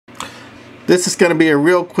This is going to be a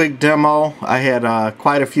real quick demo. I had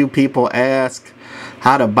quite a few people ask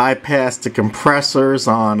how to bypass the compressors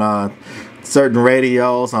on certain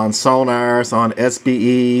radios, on Sonars, on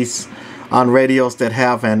SBEs, on radios that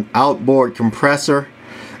have an outboard compressor,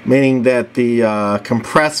 meaning that the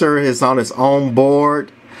compressor is on its own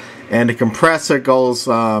board and the compressor goes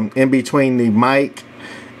in between the mic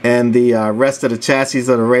and the rest of the chassis of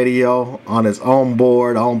the radio on its own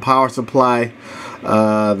board, own power supply.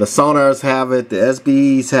 The Sonars have it, the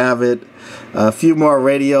SBEs have it. A few more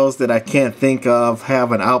radios that I can't think of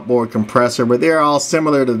have an outboard compressor, but they're all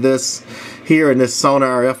similar to this here in this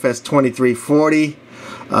Sonar FS2340.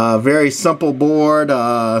 Very simple board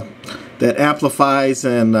that amplifies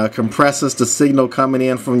and compresses the signal coming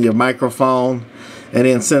in from your microphone and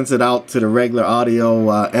then sends it out to the regular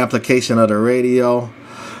audio application of the radio.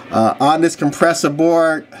 On this compressor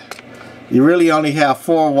board, you really only have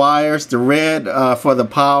 4 wires: the red for the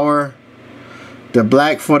power, the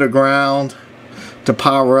black for the ground to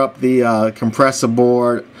power up the compressor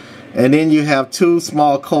board, and then you have 2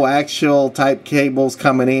 small coaxial type cables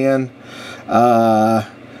coming in.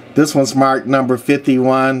 This one's marked number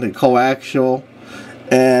 51, the coaxial,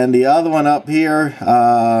 and the other one up here,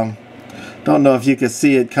 don't know if you can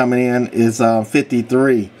see it coming in, is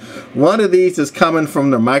 53. One of these is coming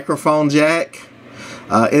from the microphone jack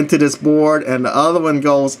into this board, and the other one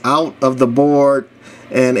goes out of the board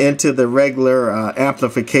and into the regular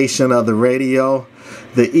amplification of the radio.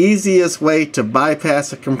 The easiest way to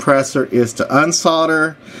bypass a compressor is to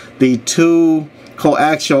unsolder the 2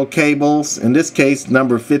 coaxial cables, in this case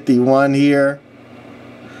number 51 here,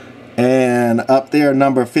 and up there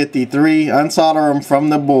number 53. Unsolder them from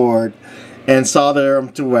the board and solder them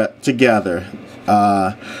together.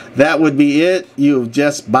 That would be it. You've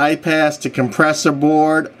just bypassed the compressor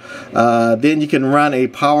board. Then you can run a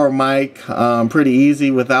power mic pretty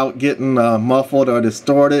easy without getting muffled or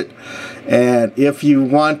distorted. And if you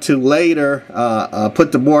want to later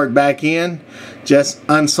put the board back in, just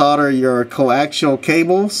unsolder your coaxial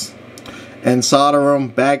cables and solder them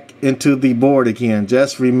back into the board again.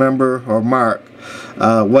 Just remember or mark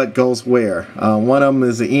what goes where. One of them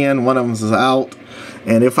is in, one of them is out.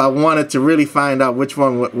 And if I wanted to really find out which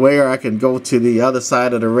one where, I can go to the other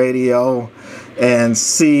side of the radio and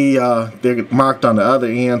see they're marked on the other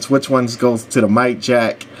ends which ones goes to the mic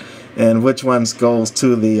jack and which ones goes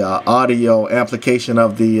to the audio application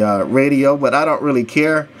of the radio. But I don't really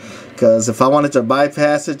care, because if I wanted to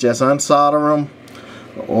bypass it, just unsolder them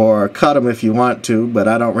or cut them if you want to, but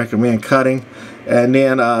I don't recommend cutting. And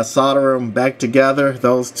then solder them back together,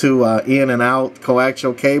 those 2 in and out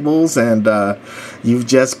coaxial cables, and you've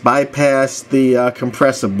just bypassed the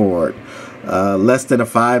compressor board. Less than a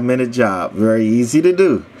 5-minute job. Very easy to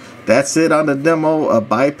do. That's it on the demo of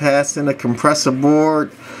bypassing the compressor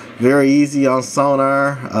board. Very easy on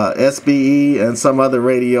Sonar, SBE, and some other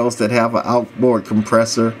radios that have an outboard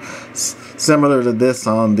compressor similar to this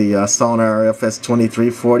on the Sonar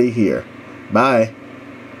FS2340 here. Bye.